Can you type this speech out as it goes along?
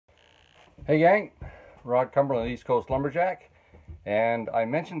Hey gang, Rod Cumberland, East Coast Lumberjack, and I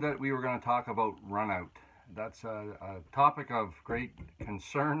mentioned that we were going to talk about runout. That's a topic of great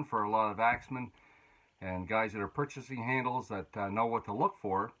concern for a lot of axemen and guys that are purchasing handles that know what to look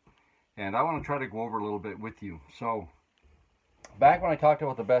for, and I want to try to go over a little bit with you. So, back when I talked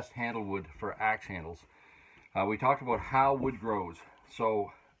about the best handle wood for axe handles, we talked about how wood grows.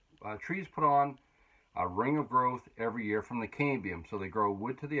 So, trees put on a ring of growth every year from the cambium. So they grow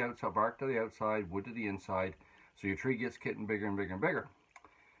wood to the outside, bark to the outside, wood to the inside. So your tree gets getting bigger and bigger and bigger.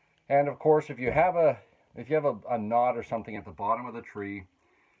 And of course, if you have a knot or something at the bottom of the tree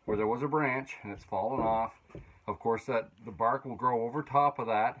where there was a branch and it's fallen off, of course that the bark will grow over top of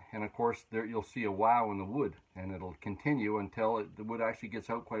that, and of course there you'll see a wow in the wood, and it'll continue until the wood actually gets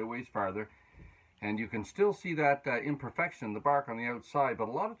out quite a ways farther. And you can still see that imperfection in the bark on the outside, but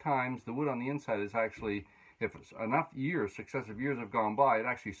a lot of times the wood on the inside is actually, if it's enough years, successive years have gone by, it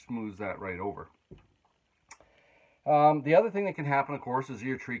actually smooths that right over. The other thing that can happen, of course, is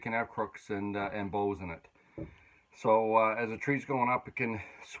your tree can have crooks and bows in it. So as a tree's going up, it can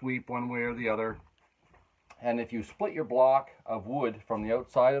sweep one way or the other. And if you split your block of wood from the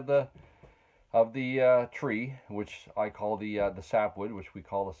outside of the tree, which I call the sapwood, which we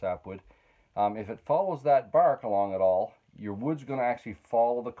call the sapwood, if it follows that bark along at all, your wood's going to actually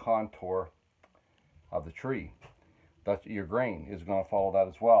follow the contour of the tree. That's your grain is going to follow that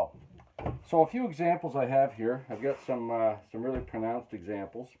as well. So a few examples I have here. I've got some really pronounced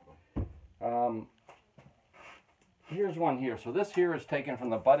examples. Here's one here. So this here is taken from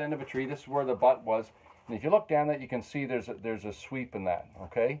the butt end of a tree. This is where the butt was, and if you look down that, you can see there's a sweep in that.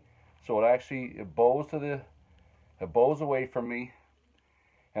 Okay, so it bows away from me.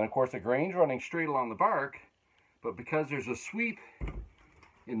 And of course the grain's running straight along the bark, but because there's a sweep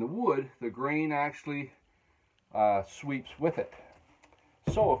in the wood, the grain actually sweeps with it.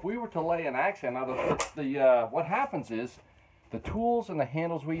 So if we were to lay an axe handle, what happens is the tools and the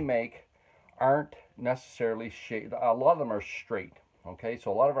handles we make aren't necessarily shaped. A lot of them are straight. Okay,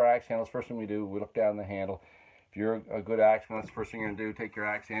 so a lot of our axe handles, first thing we do, we look down the handle. If you're a good axeman, that's the first thing you're going to do, take your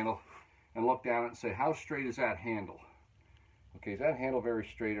axe handle and look down it and say, how straight is that handle? Okay, is that handle very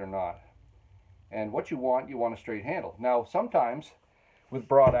straight or not? And what you want a straight handle. Now, sometimes with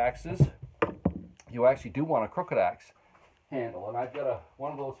broad axes, you actually do want a crooked axe handle. And I've got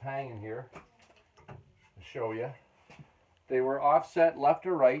one of those hanging here to show you. They were offset left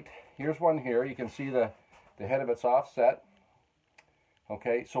or right. Here's one here. You can see the head of it's offset.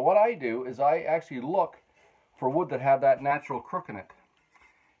 Okay, so what I do is I actually look for wood that have that natural crook in it.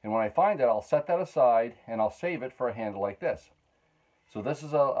 And when I find it, I'll set that aside and I'll save it for a handle like this. So this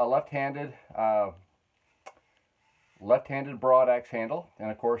is a left-handed broad axe handle, and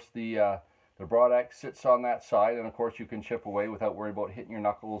of course the broad axe sits on that side, and of course you can chip away without worrying about hitting your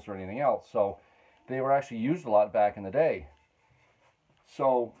knuckles or anything else. So they were actually used a lot back in the day.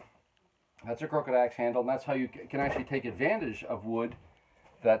 So that's a crooked axe handle, and that's how you can actually take advantage of wood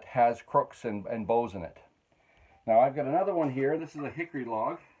that has crooks and bows in it. Now I've got another one here. This is a hickory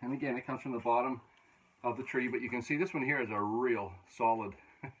log, and again it comes from the bottom of the tree, but you can see this one here is a real solid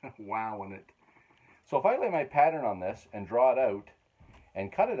wow in it. So if I lay my pattern on this and draw it out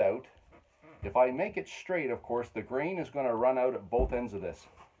and cut it out, if I make it straight, of course the grain is going to run out at both ends of this.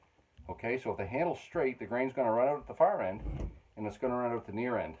 Okay, so if the handle's straight, the grain's going to run out at the far end and it's going to run out at the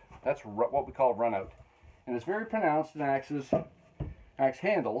near end. That's what we call run out, and it's very pronounced in axe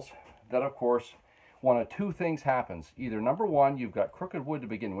handles. That of course one of two things happens. Either number one, you've got crooked wood to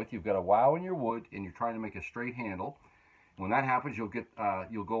begin with, you've got a wow in your wood and you're trying to make a straight handle. When that happens,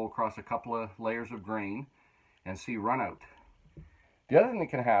 you'll go across a couple of layers of grain and see run out. The other thing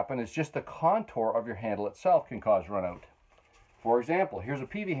that can happen is just the contour of your handle itself can cause run out. For example, here's a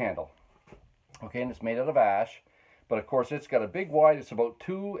peavey handle. Okay, and it's made out of ash, but of course it's got a big wide, it's about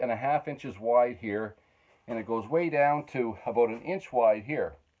 2.5 inches wide here, and it goes way down to about 1 inch wide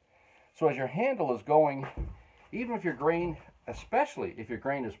here. So as your handle is going, even if your grain, especially if your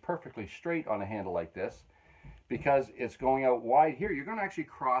grain is perfectly straight on a handle like this, because it's going out wide here, you're going to actually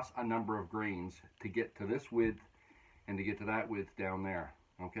cross a number of grains to get to this width and to get to that width down there.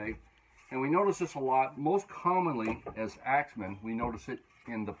 Okay, and we notice this a lot. Most commonly as axemen, we notice it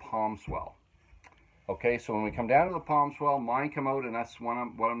in the palm swell. Okay, so when we come down to the palm swell, mine come out, and that's what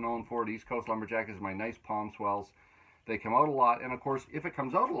I'm known for at East Coast Lumberjack, is my nice palm swells. They come out a lot, and of course, if it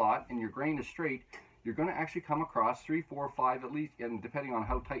comes out a lot and your grain is straight, you're going to actually come across 3, 4, 5 at least, and depending on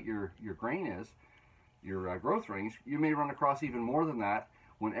how tight your grain is, your growth rings, you may run across even more than that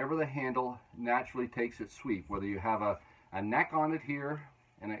whenever the handle naturally takes its sweep, whether you have a neck on it here,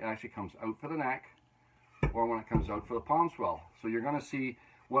 and it actually comes out for the neck, or when it comes out for the palm swell. So you're going to see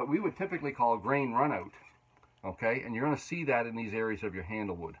what we would typically call grain runout. Okay, and you're going to see that in these areas of your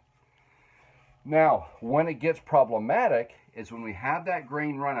handle wood. Now, when it gets problematic is when we have that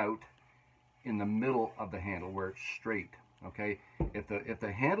grain runout in the middle of the handle where it's straight. Okay, if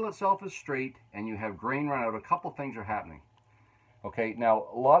the handle itself is straight and you have grain runout, a couple things are happening. Okay, now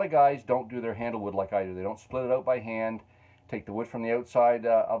a lot of guys don't do their handle wood like I do. They don't split it out by hand, take the wood from the outside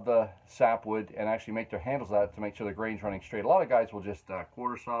of the sapwood and actually make their handles out to make sure the grain's running straight. A lot of guys will just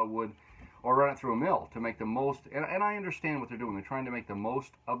quarter saw wood or run it through a mill to make the most, and I understand what they're doing. They're trying to make the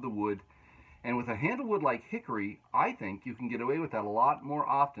most of the wood. And with a handle wood like hickory, I think you can get away with that a lot more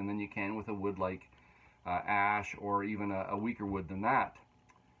often than you can with a wood like ash or even a weaker wood than that.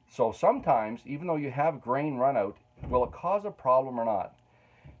 So sometimes, even though you have grain runout, will it cause a problem or not?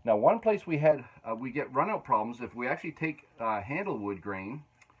 Now, one place we get runout problems if we actually take handle wood grain,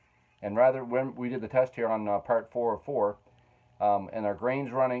 and rather when we did the test here on part 4 of 4, and our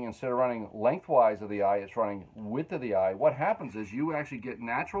grain's running, instead of running lengthwise of the eye, it's running width of the eye. What happens is you actually get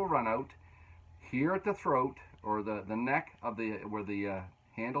natural runout here at the throat or the neck of where the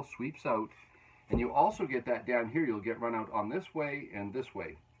handle sweeps out, and you also get that down here. You'll get runout on this way and this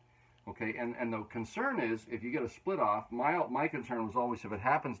way. Okay, and the concern is if you get a split off, my concern was always if it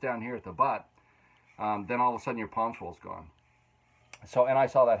happens down here at the butt, then all of a sudden your palm swell's gone. So, and I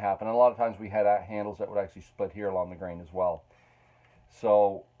saw that happen. And a lot of times we had handles that would actually split here along the grain as well.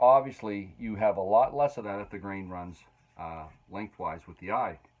 So obviously you have a lot less of that if the grain runs lengthwise with the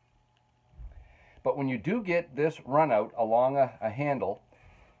eye. But when you do get this runout along a handle,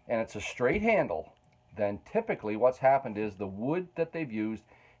 and it's a straight handle, then typically what's happened is the wood that they've used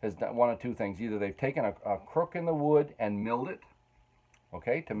has done one of two things. Either they've taken a crook in the wood and milled it,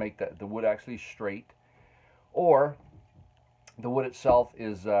 okay, to make the wood actually straight, or the wood itself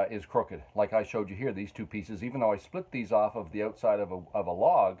is crooked. Like I showed you here, these two pieces, even though I split these off of the outside of a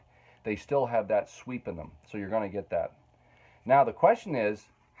log, they still have that sweep in them. So you're going to get that. Now the question is,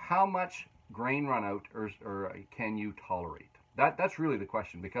 how much grain runout or can you tolerate? That's really the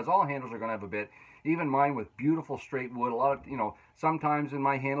question, because all handles are going to have a bit. Even mine with beautiful straight wood, a lot of, sometimes in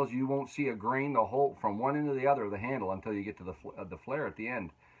my handles you won't see a grain the whole from one end to the other of the handle until you get to the flare at the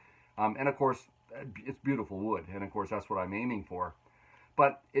end. And of course, it's beautiful wood, and of course that's what I'm aiming for.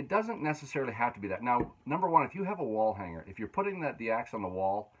 But it doesn't necessarily have to be that. Now, number one, if you have a wall hanger, if you're putting the axe on the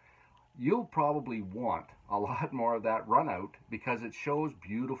wall, you'll probably want a lot more of that runout because it shows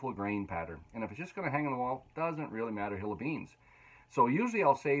beautiful grain pattern. And if it's just going to hang on the wall, doesn't really matter, hill of beans. So usually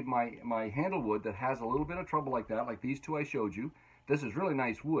I'll save my handle wood that has a little bit of trouble like that, like these two I showed you. This is really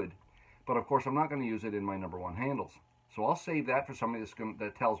nice wood, but of course I'm not going to use it in my number one handles. So I'll save that for somebody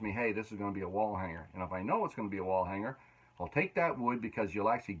that tells me, hey, this is going to be a wall hanger. And if I know it's going to be a wall hanger, I'll take that wood because you'll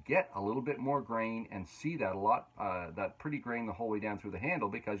actually get a little bit more grain and see that a lot, that pretty grain the whole way down through the handle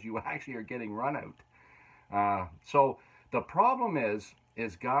because you actually are getting runout. So the problem is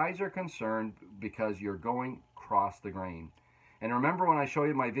guys are concerned because you're going across the grain. And remember when I show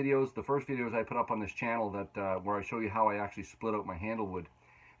you my videos, the first videos I put up on this channel that where I show you how I actually split out my handle wood.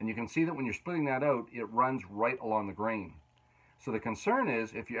 And you can see that when you're splitting that out, it runs right along the grain. So the concern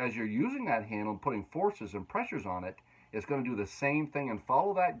is, as you're using that handle and putting forces and pressures on it, it's going to do the same thing and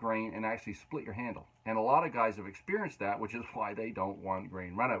follow that grain and actually split your handle. And a lot of guys have experienced that, which is why they don't want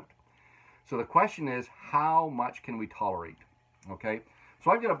grain runout. So the question is, how much can we tolerate? Okay,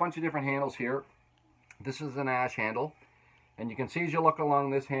 so I've got a bunch of different handles here. This is an ash handle. And you can see as you look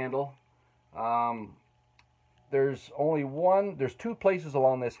along this handle, there's two places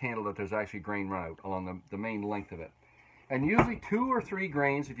along this handle that there's actually grain runout along the main length of it. And usually 2 or 3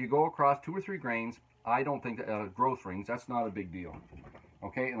 grains, if you go across 2 or 3 grains, I don't think growth rings, that's not a big deal.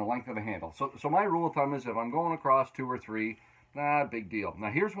 Okay, in the length of the handle. So my rule of thumb is if I'm going across 2 or 3, nah, big deal.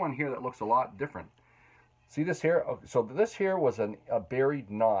 Now here's one here that looks a lot different. See this here? So this here was a buried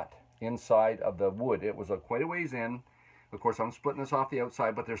knot inside of the wood. It was quite a ways in. Of course, I'm splitting this off the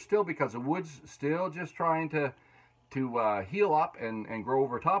outside, but there's still, because the wood's still just trying to heal up and grow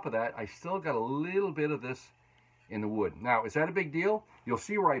over top of that, I still got a little bit of this in the wood. Now, is that a big deal? You'll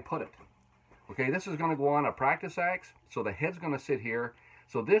see where I put it. Okay, this is going to go on a practice axe, so the head's going to sit here.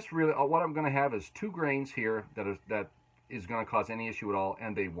 So this really, what I'm going to have is 2 grains here that is going to cause any issue at all,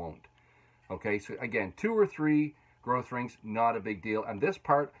 and they won't. Okay, so again, 2 or 3 growth rings, not a big deal. And this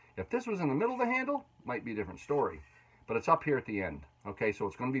part, if this was in the middle of the handle, might be a different story. But it's up here at the end. Okay, so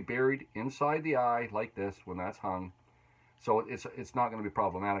it's going to be buried inside the eye like this when that's hung. So it's not going to be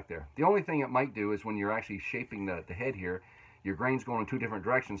problematic there. The only thing it might do is when you're actually shaping the head here, your grain's going in 2 different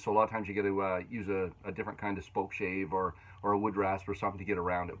directions, so a lot of times you got to use a different kind of spoke shave or a wood rasp or something to get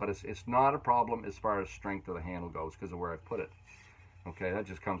around it. But it's not a problem as far as strength of the handle goes because of where I've put it. Okay, that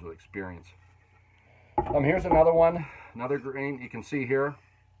just comes with experience. Here's another one, another grain you can see here.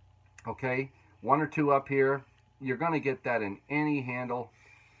 Okay, one or two up here. You're going to get that in any handle.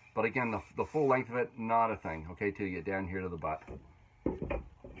 But again, the full length of it, not a thing. Okay, till you get down here to the butt.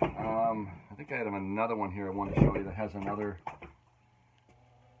 I think I had another one here I want to show you that has another.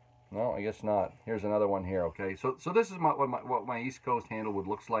 No, I guess not. Here's another one here. Okay, so this is what my East Coast handle would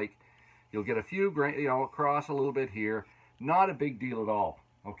looks like. You'll get a few grain, you know, across a little bit here. Not a big deal at all.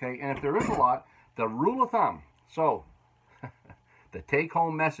 Okay, and if there is a lot, the rule of thumb. So the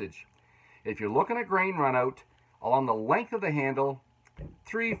take-home message: if you're looking at grain run out along the length of the handle,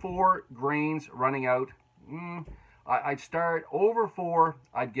 3-4 grains running out, I'd start over 4.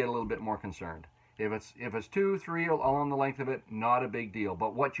 I'd get a little bit more concerned. If it's 2, 3 along the length of it, not a big deal.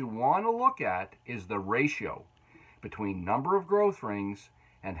 But what you want to look at is the ratio between number of growth rings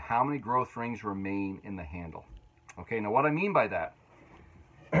and how many growth rings remain in the handle. Okay, now what I mean by that,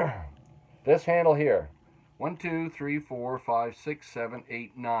 this handle here, 1, 2, 3, 4, 5, 6, 7,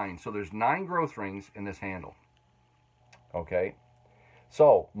 8, 9. So there's 9 growth rings in this handle. Okay,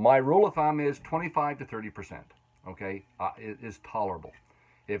 so my rule of thumb is 25 to 30%. Okay, it is tolerable.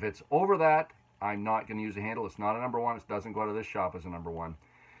 If it's over that, I'm not going to use the handle. It's not a number 1. It doesn't go out of this shop as a number 1.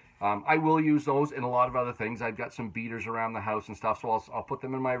 I will use those in a lot of other things. I've got some beaters around the house and stuff, so I'll put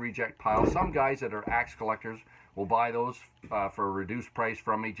them in my reject pile. Some guys that are axe collectors will buy those for a reduced price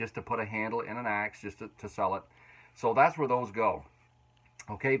from me just to put a handle in an axe, just to sell it. So that's where those go.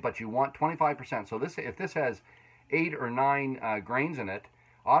 Okay, but you want 25%. So if this has 8 or 9 grains in it,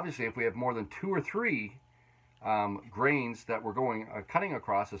 obviously if we have more than 2 or 3 grains that we're cutting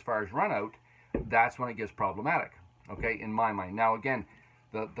across as far as run out, that's when it gets problematic. Okay, in my mind. Now again,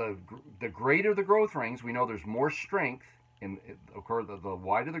 the greater the growth rings, we know there's more strength in. Of course, the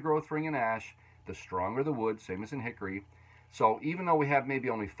wider the growth ring in ash, the stronger the wood. Same as in hickory. So even though we have maybe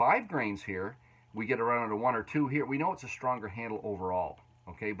only 5 grains here, we get around to 1 or 2 here. We know it's a stronger handle overall.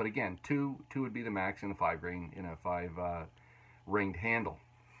 Okay, but again, 2 would be the max in a 5 grain in a 5 ringed handle.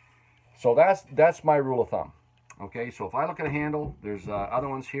 So that's my rule of thumb. Okay, so if I look at a handle, there's other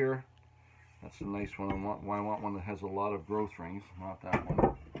ones here. That's a nice one. I want one that has a lot of growth rings, not that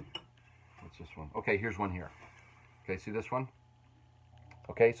one. What's this one? Okay, here's one here. Okay, see this one?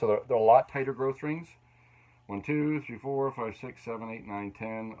 Okay, so they're a lot tighter growth rings. 1, 2, 3, 4, 5, 6, 7, 8, 9,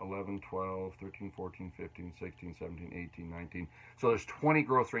 10, 11, 12, 13, 14, 15, 16, 17, 18, 19. So there's 20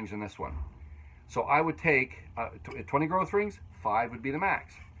 growth rings in this one. So I would take 20 growth rings, 5 would be the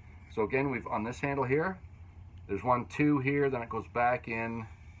max. So again, we've on this handle here, there's 1, 2 here, then it goes back in,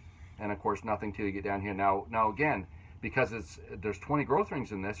 and of course nothing till you get down here. Now again, because there's 20 growth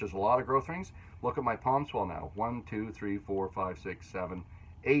rings in this, there's a lot of growth rings. Look at my palm swell now. 1, 2, 3, 4, 5, 6, 7,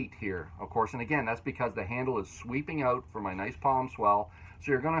 8 here, of course. And again, that's because the handle is sweeping out for my nice palm swell.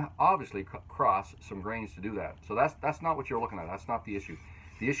 So you're going to obviously cross some grains to do that. So that's not what you're looking at. That's not the issue.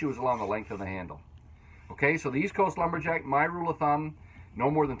 The issue is along the length of the handle. Okay, so the East Coast Lumberjack, my rule of thumb, no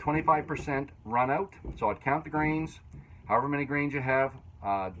more than 25% run out. So I'd count the grains, however many grains you have,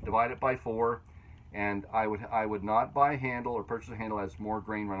 divide it by 4, and I would not buy a handle or purchase a handle that has more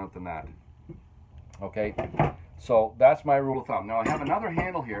grain run out than that. Okay, so that's my rule of thumb. Now I have another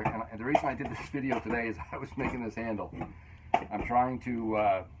handle here, and the reason I did this video today is I was making this handle. I'm trying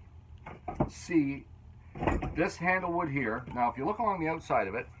to see this handle wood here. Now if you look along the outside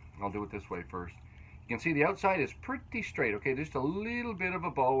of it, I'll do it this way first. You can see the outside is pretty straight. Okay, just a little bit of a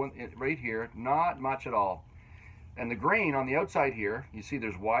bow right here, not much at all. And the grain on the outside here, you see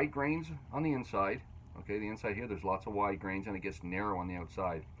there's wide grains on the inside. Okay, the inside here, there's lots of wide grains, and it gets narrow on the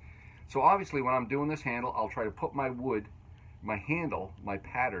outside. So obviously when I'm doing this handle, I'll try to put my wood, my handle, my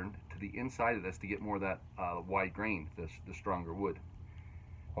pattern to the inside of this to get more of that wide grain, the stronger wood.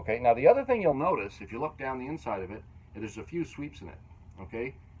 Okay, now the other thing you'll notice, if you look down the inside of it, there's a few sweeps in it.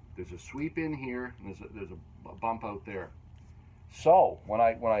 Okay, there's a sweep in here, and there's a bump out there. So when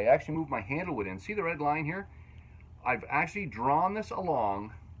I actually move my handle wood in, see the red line here? I've actually drawn this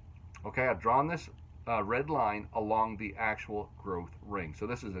along, okay, I've drawn this red line along the actual growth ring. So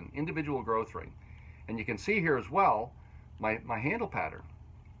this is an individual growth ring. And you can see here as well, my handle pattern.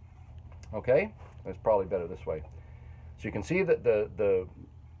 Okay, that's probably better this way. So you can see that the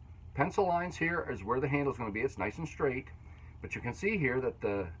pencil lines here is where the handle is going to be. It's nice and straight. But you can see here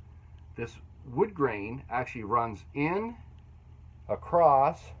that this wood grain actually runs in,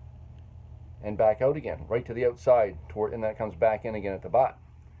 across, and back out again, right to the outside, and then it comes back in again at the butt.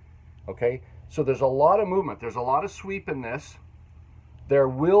 Okay, so there's a lot of movement. There's a lot of sweep in this. There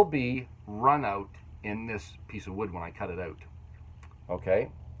will be run out in this piece of wood when I cut it out. Okay,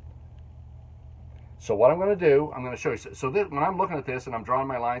 So what I'm going to do, I'm going to show you. So this, when I'm looking at this and I'm drawing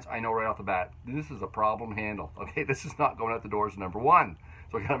my lines, I know right off the bat, this is a problem handle. Okay, this is not going out the doors number one.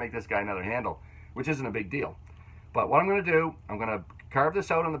 So I got to make this guy another handle, which isn't a big deal. But what I'm going to do, I'm going to carve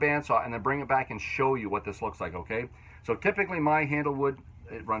this out on the bandsaw and then bring it back and show you what this looks like, okay? So typically my handle wood,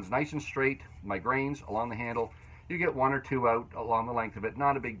 it runs nice and straight, my grains along the handle. You get one or two out along the length of it,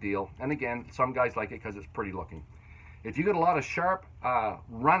 not a big deal. And again, some guys like it because it's pretty looking. If you get a lot of sharp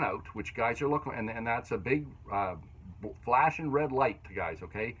run out, which guys are looking, and that's a big flashing red light to guys,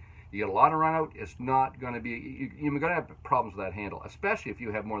 okay? You get a lot of run out, it's not going to be, you're going to have problems with that handle, especially if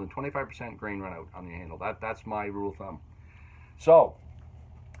you have more than 25% grain run out on the handle. That's my rule of thumb. So,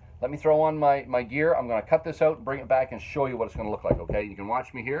 let me throw on my gear. I'm going to cut this out and bring it back and show you what it's going to look like, okay? You can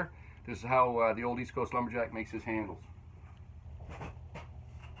watch me here. This is how the old East Coast lumberjack makes his handles.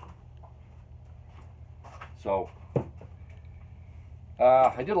 So,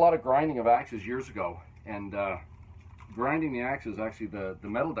 I did a lot of grinding of axes years ago, and grinding the axes, actually the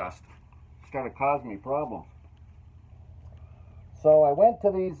metal dust started causing me problems. So I went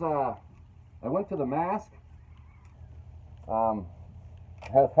to these, I went to the Mask.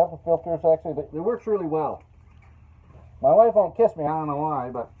 Has HEPA filters, actually, they works really well. My wife won't kiss me, I don't know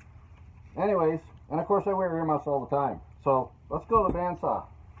why, but anyways, and of course I wear earmuffs all the time. So let's go to the bandsaw.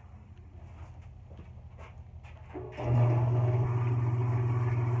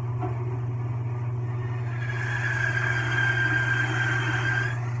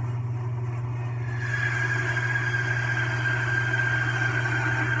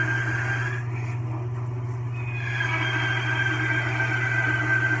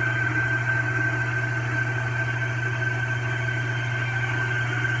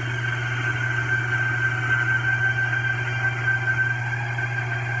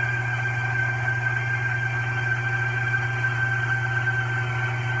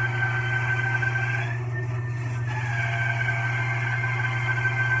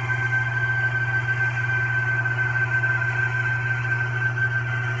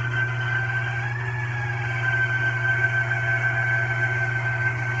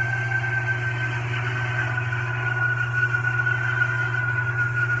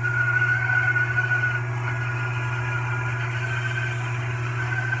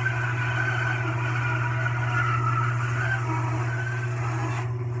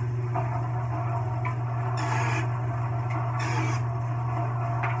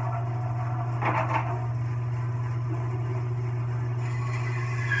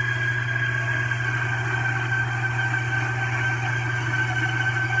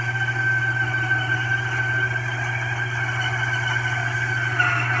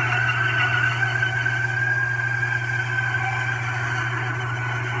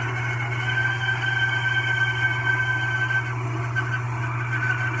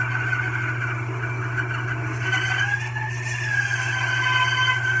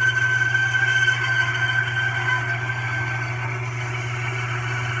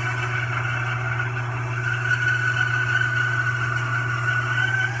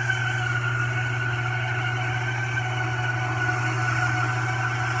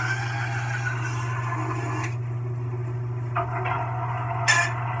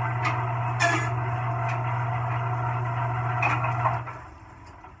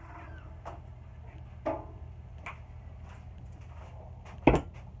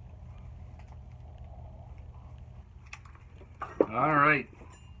 All right,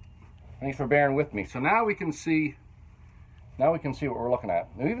 thanks for bearing with me. So now we can see what we're looking at.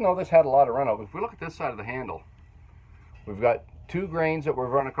 Now, even though this had a lot of run out, if we look at this side of the handle, we've got two grains that we're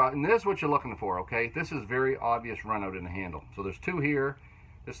running across, and this is what you're looking for, okay? This is very obvious run out in the handle. So there's two here.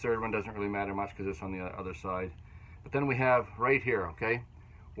 This third one doesn't really matter much because it's on the other side. But then we have right here, okay?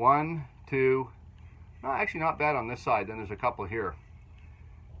 One, two, no, actually not bad on this side. Then there's a couple here.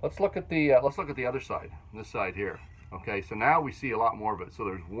 Let's look at the other side, this side here. Okay, so now we see a lot more of it. So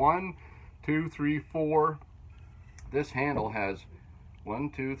there's 1, 2, 3, 4. This handle has 1,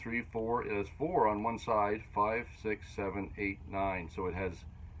 2, 3, 4. It has 4 on one side, 5, 6, 7, 8, 9. So it has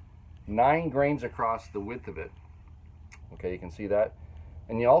 9 grains across the width of it. Okay, you can see that.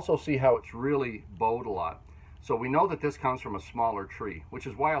 And you also see how it's really bowed a lot. So we know that this comes from a smaller tree, which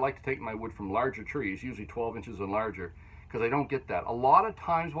is why I like to take my wood from larger trees, usually 12 inches and larger, because I don't get that. A lot of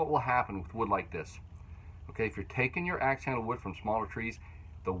times what will happen with wood like this, okay, if you're taking your axe handle wood from smaller trees,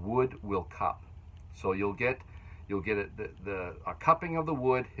 the wood will cup. So you'll get a cupping of the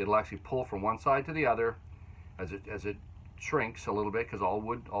wood. It'll actually pull from one side to the other as it shrinks a little bit, because all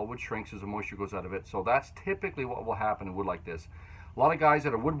wood shrinks as the moisture goes out of it. So that's typically what will happen in wood like this. A lot of guys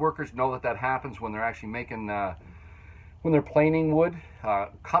that are woodworkers know that happens when they're actually making when they're planing wood,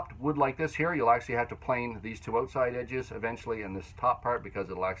 cupped wood like this here, you'll actually have to plane these two outside edges eventually and this top part, because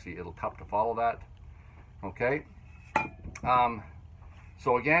it'll cup to follow that. Okay.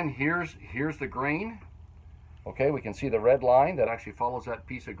 So again, here's the grain. Okay, we can see the red line that actually follows that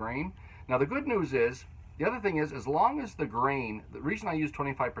piece of grain. Now the good news is, the other thing is, as long as the grain, the reason I use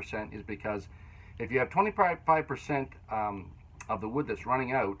 25% is because if you have 25% of the wood that's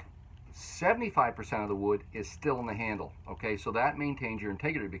running out, 75% of the wood is still in the handle. Okay, so that maintains your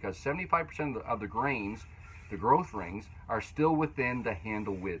integrity, because 75% of the grains, the growth rings, are still within the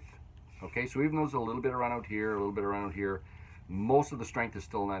handle width. Okay, so even though there's a little bit of run out here, a little bit of run out here, most of the strength is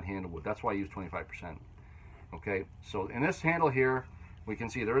still in that handle wood. That's why I use 25%. Okay, so in this handle here, we can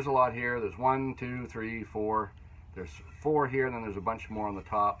see there is a lot here. There's 1, 2, 3, 4. There's 4 here, and then there's a bunch more on the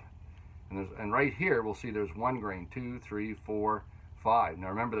top. And right here, we'll see there's 1 grain, 2, 3, 4, 5. Now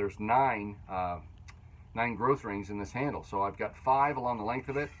remember, there's 9 growth rings in this handle. So I've got 5 along the length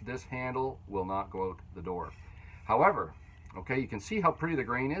of it. This handle will not go out the door. However, okay, you can see how pretty the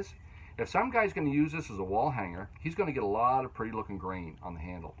grain is. If some guy's going to use this as a wall hanger, he's going to get a lot of pretty looking grain on the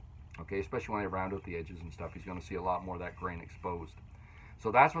handle. Okay, especially when I round out the edges and stuff, he's going to see a lot more of that grain exposed.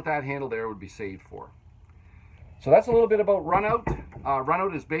 So that's what that handle there would be saved for. So that's a little bit about runout.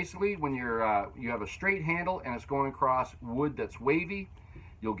 Runout is basically when you have a straight handle and it's going across wood that's wavy.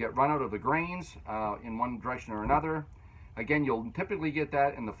 You'll get runout of the grains in one direction or another. Again, you'll typically get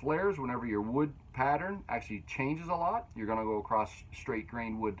that in the flares whenever your wood pattern actually changes a lot. You're going to go across straight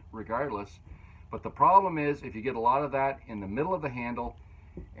grain wood regardless. But the problem is if you get a lot of that in the middle of the handle,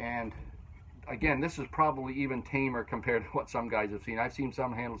 and again, this is probably even tamer compared to what some guys have seen. I've seen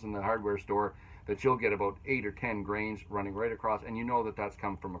some handles in the hardware store that you'll get about 8 or 10 grains running right across, and you know that that's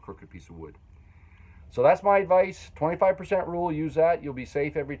come from a crooked piece of wood. So that's my advice. 25% rule, use that. You'll be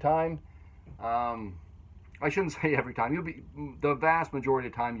safe every time. I shouldn't say every time. You'll be, the vast majority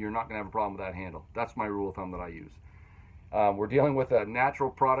of the time, you're not going to have a problem with that handle. That's my rule of thumb that I use. We're dealing with a natural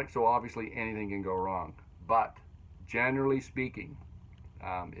product, so obviously anything can go wrong. But generally speaking,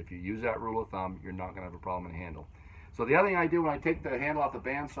 if you use that rule of thumb, you're not going to have a problem in the handle. So the other thing I do when I take the handle off the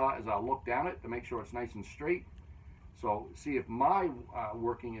bandsaw is I'll look down it to make sure it's nice and straight. So see if my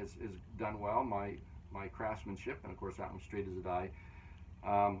working is done well, my craftsmanship, and of course that one's straight as a die.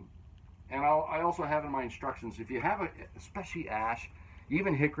 And I also have in my instructions, if you have especially ash,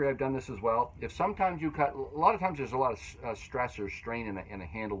 even hickory, I've done this as well. If sometimes you cut, a lot of times there's a lot of stress or strain in a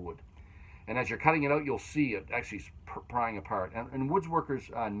handle wood. And as you're cutting it out, you'll see it actually prying apart. And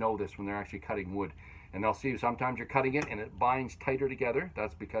woodsworkers know this when they're actually cutting wood. And they'll see sometimes you're cutting it and it binds tighter together.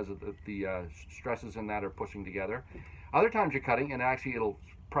 That's because of the stresses in that are pushing together. Other times you're cutting and actually it'll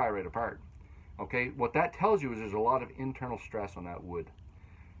pry right apart. Okay, what that tells you is there's a lot of internal stress on that wood.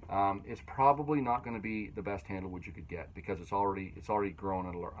 It's probably not going to be the best handle wood you could get because it's already grown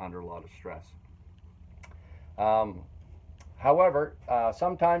under a lot of stress. However,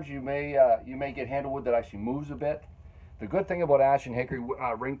 sometimes you may get handle wood that actually moves a bit. The good thing about ash and hickory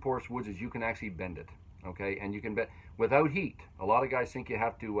ring porous woods is you can actually bend it. Okay, and you can bend without heat. A lot of guys think you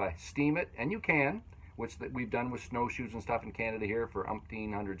have to steam it, and you can, which we've done with snowshoes and stuff in Canada here for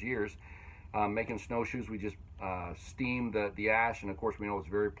umpteen hundred years. Making snowshoes, we just steam the ash, and of course we know it's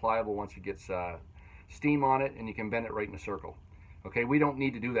very pliable once it gets steam on it, and you can bend it right in a circle. Okay, we don't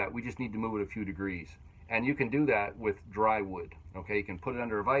need to do that. We just need to move it a few degrees, and you can do that with dry wood. Okay, you can put it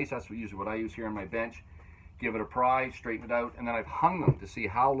under a vise. That's usually what I use here on my bench. Give it a pry, straighten it out, and then I've hung them to see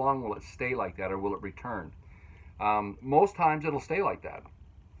how long will it stay like that, or will it return. Most times it'll stay like that.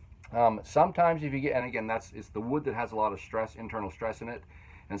 Sometimes if you get, and again, it's the wood that has a lot of stress, internal stress in it.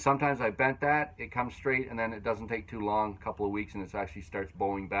 And sometimes I bent that, it comes straight, and then it doesn't take too long, a couple of weeks, and it actually starts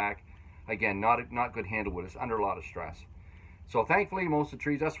bowing back. Again, not good handle wood. It's under a lot of stress. So thankfully, most of the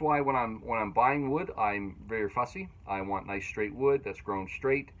trees, that's why when I'm buying wood, I'm very fussy. I want nice straight wood that's grown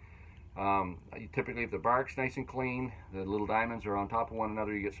straight. Typically, if the bark's nice and clean, the little diamonds are on top of one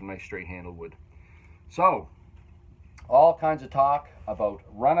another, you get some nice straight handle wood. So, all kinds of talk about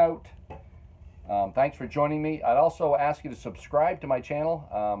runout. Thanks for joining me. I'd also ask you to subscribe to my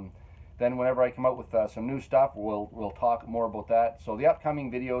channel. Then whenever I come out with some new stuff, we'll talk more about that. So the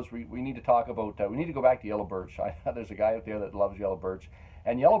upcoming videos, we need to talk about, we need to go back to yellow birch. There's a guy out there that loves yellow birch.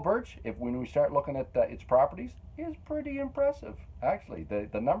 And yellow birch, when we start looking at its properties, is pretty impressive. Actually,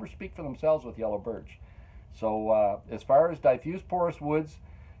 the numbers speak for themselves with yellow birch. So as far as diffuse porous woods,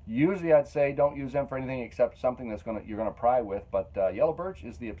 usually I'd say don't use them for anything except something that's you're gonna pry with. But yellow birch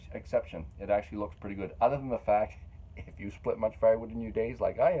is the exception. It actually looks pretty good, other than the fact if you split much firewood in your days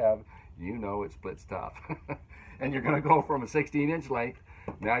like I have, you know it splits tough. And you're going to go from a 16-inch length,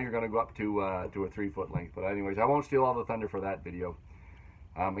 now you're going to go up to a 3-foot length. But anyways, I won't steal all the thunder for that video.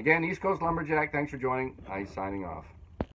 Again, East Coast Lumberjack, thanks for joining. I'm signing off.